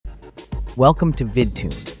Welcome to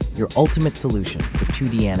VidToon, your ultimate solution for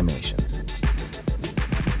 2D animations.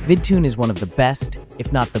 VidToon is one of the best,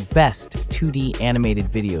 if not the best, 2D animated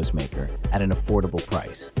videos maker at an affordable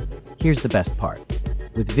price. Here's the best part.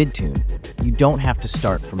 With VidToon, you don't have to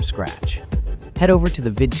start from scratch. Head over to the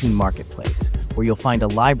VidToon marketplace, where you'll find a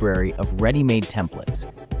library of ready-made templates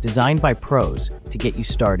designed by pros to get you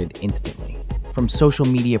started instantly. From social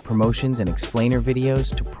media promotions and explainer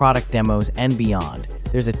videos to product demos and beyond,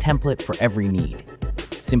 there's a template for every need.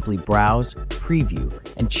 Simply browse, preview,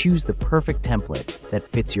 and choose the perfect template that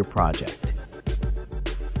fits your project.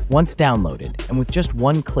 Once downloaded, and with just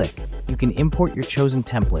one click, you can import your chosen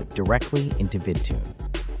template directly into VidToon.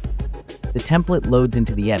 The template loads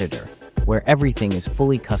into the editor, where everything is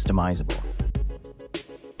fully customizable.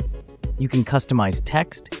 You can customize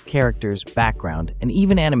text, characters, background, and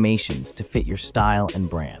even animations to fit your style and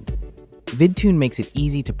brand. VidToon makes it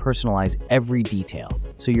easy to personalize every detail,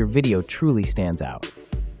 so your video truly stands out.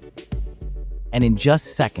 And in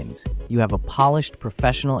just seconds, you have a polished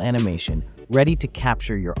professional animation ready to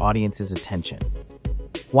capture your audience's attention.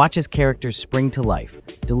 Watch as characters spring to life,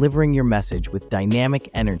 delivering your message with dynamic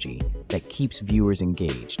energy that keeps viewers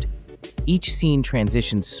engaged. Each scene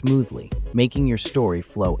transitions smoothly, making your story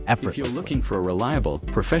flow effortlessly. If you're looking for a reliable,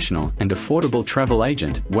 professional, and affordable travel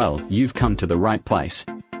agent, well, you've come to the right place.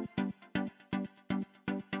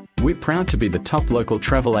 We're proud to be the top local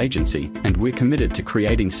travel agency, and we're committed to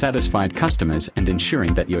creating satisfied customers and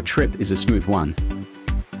ensuring that your trip is a smooth one.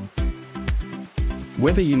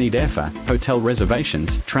 Whether you need airfare, hotel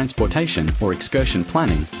reservations, transportation, or excursion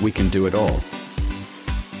planning, we can do it all.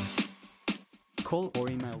 Call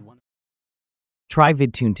or email one. Try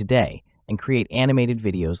VidToon today and create animated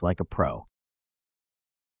videos like a pro.